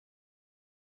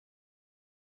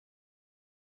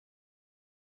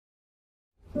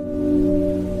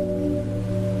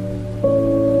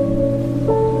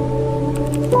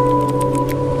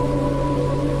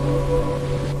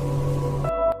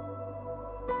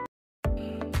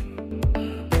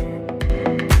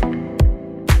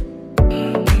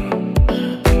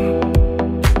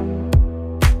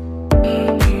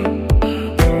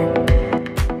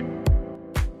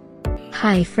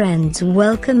Hi friends,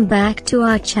 welcome back to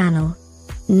our channel.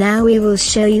 Now we will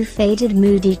show you faded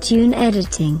moody tune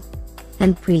editing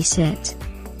and preset.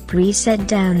 Preset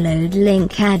download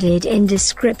link added in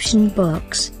description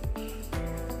box.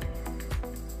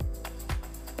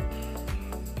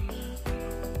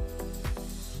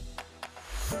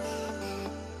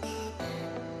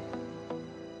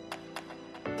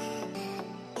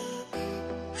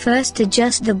 First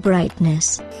adjust the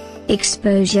brightness.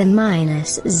 Exposure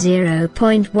minus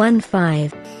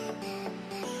 0.15.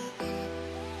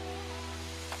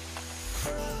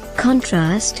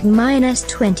 Contrast minus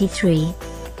 23.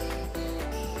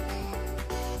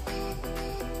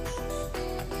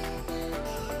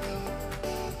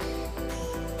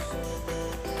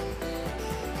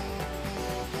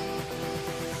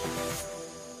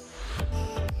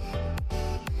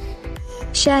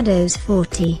 Shadows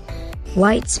 40.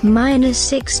 Whites minus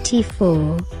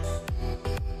 64.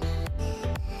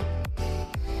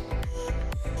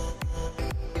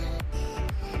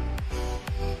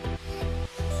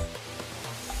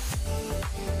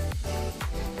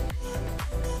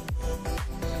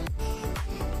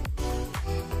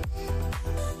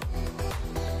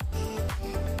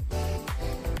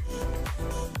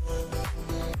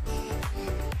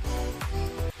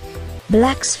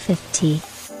 Blacks 50.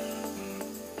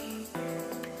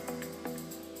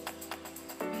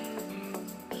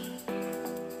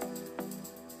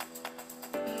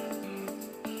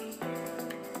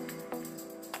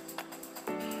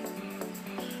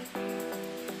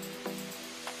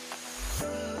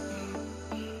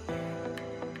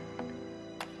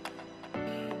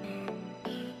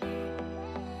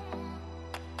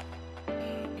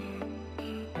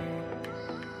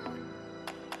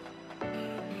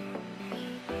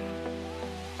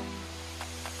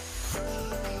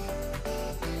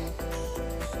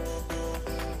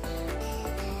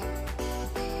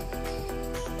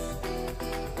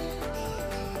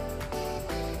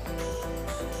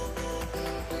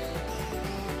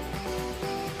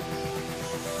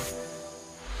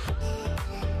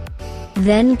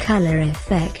 Then color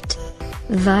effect.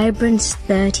 Vibrance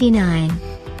 39.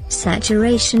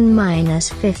 Saturation minus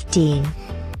 15.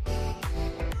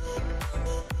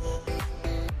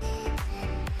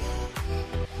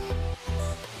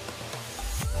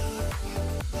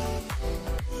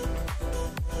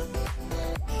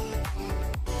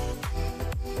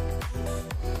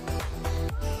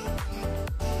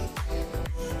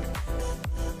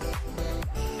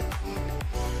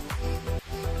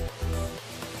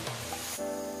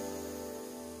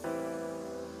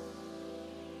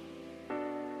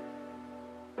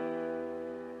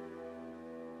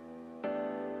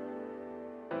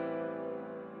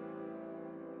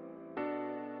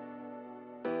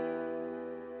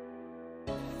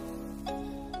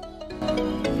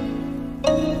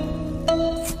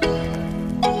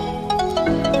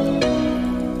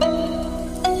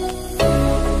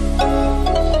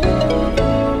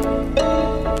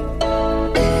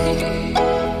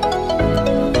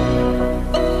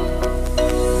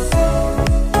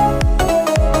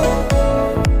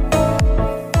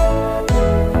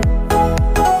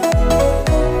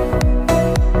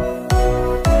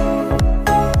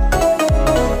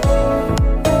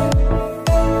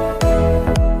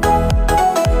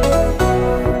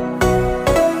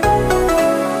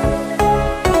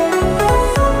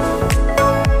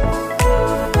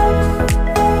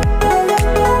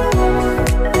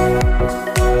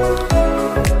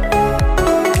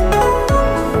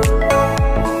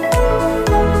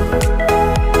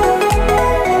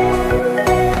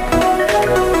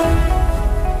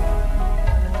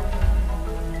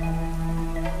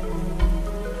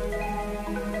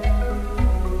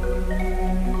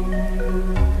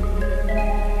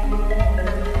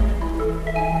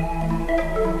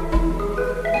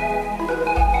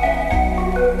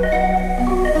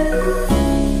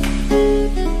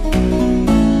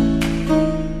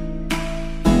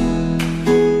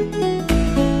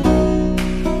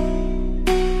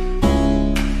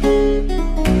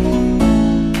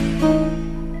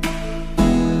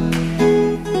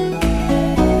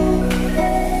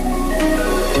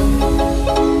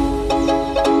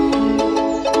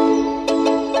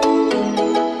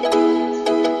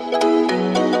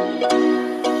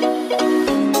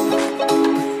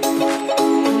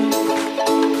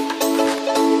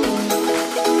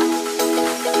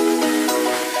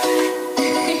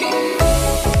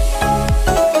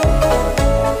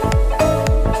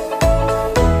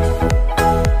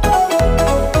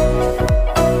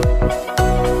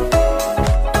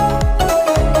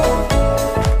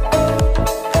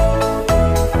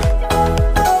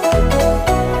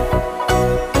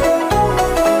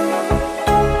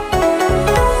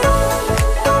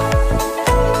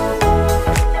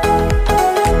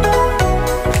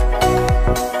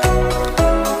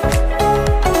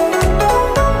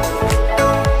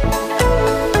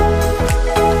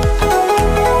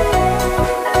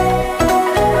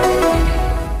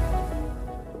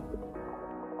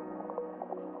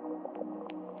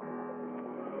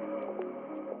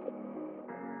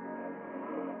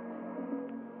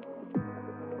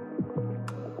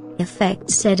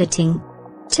 Effects editing.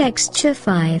 Texture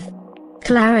 5.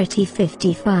 Clarity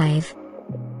 55.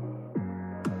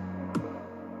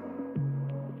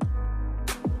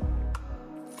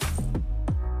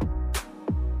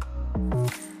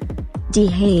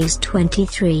 Dehaze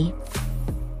 23.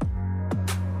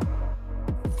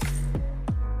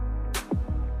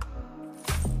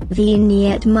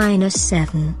 Vignette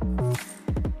 -7.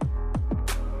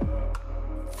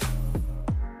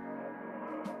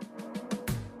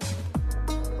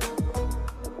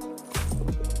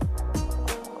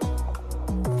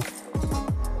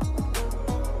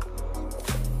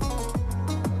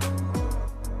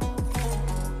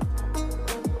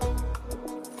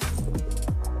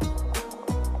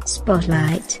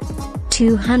 Spotlight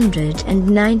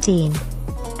 219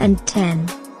 and 10.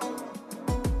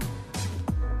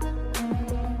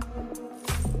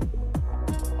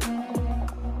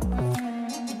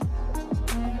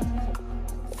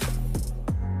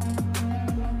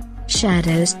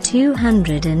 Shadows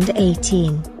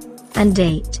 218 and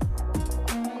 8.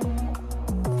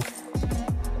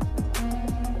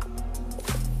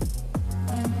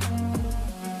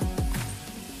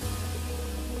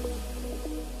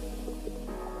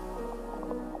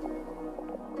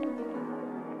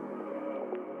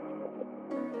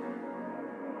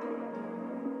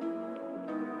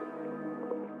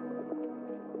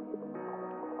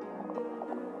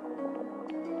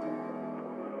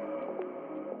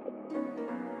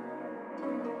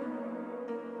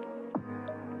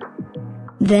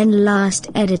 Then last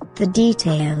edit the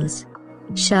details.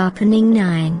 Sharpening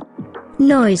 9.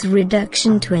 Noise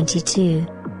reduction 22.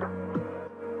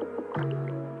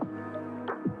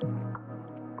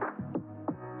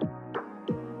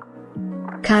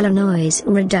 Color noise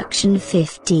reduction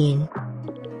 15.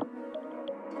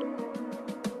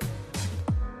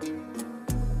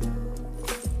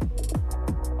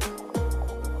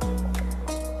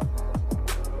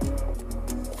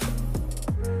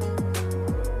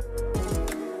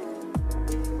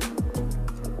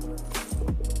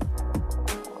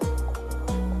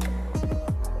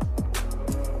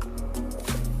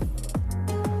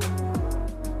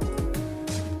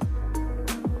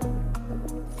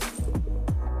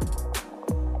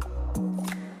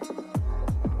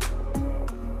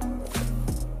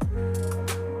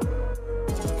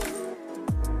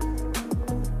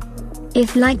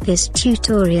 If like this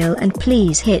tutorial, and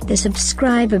please hit the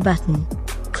subscribe button,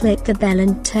 click the bell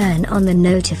and turn on the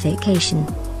notification.